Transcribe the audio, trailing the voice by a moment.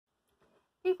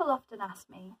People often ask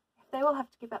me if they will have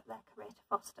to give up their career to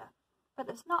foster, but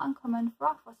it's not uncommon for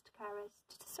our foster carers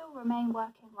to still remain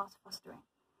working whilst fostering.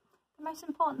 The most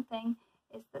important thing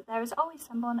is that there is always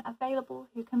someone available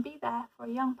who can be there for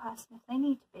a young person if they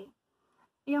need to be.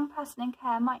 A young person in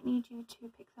care might need you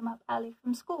to pick them up early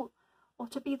from school or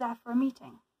to be there for a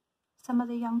meeting. Some of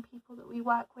the young people that we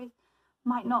work with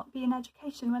might not be in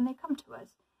education when they come to us,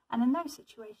 and in those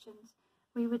situations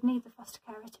we would need the foster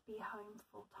carer to be home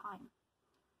full time.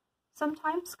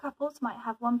 Sometimes couples might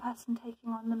have one person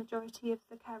taking on the majority of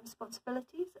the care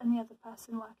responsibilities and the other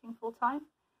person working full time,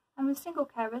 and with single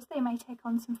carers they may take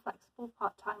on some flexible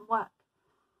part-time work.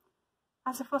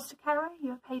 As a foster carer,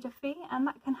 you are paid a fee, and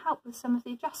that can help with some of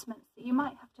the adjustments that you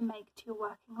might have to make to your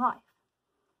working life.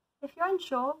 If you're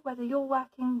unsure whether your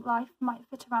working life might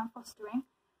fit around fostering,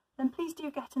 then please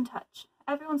do get in touch.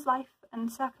 Everyone's life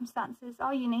and circumstances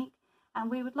are unique,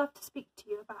 and we would love to speak to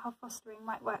you about how fostering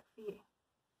might work for you.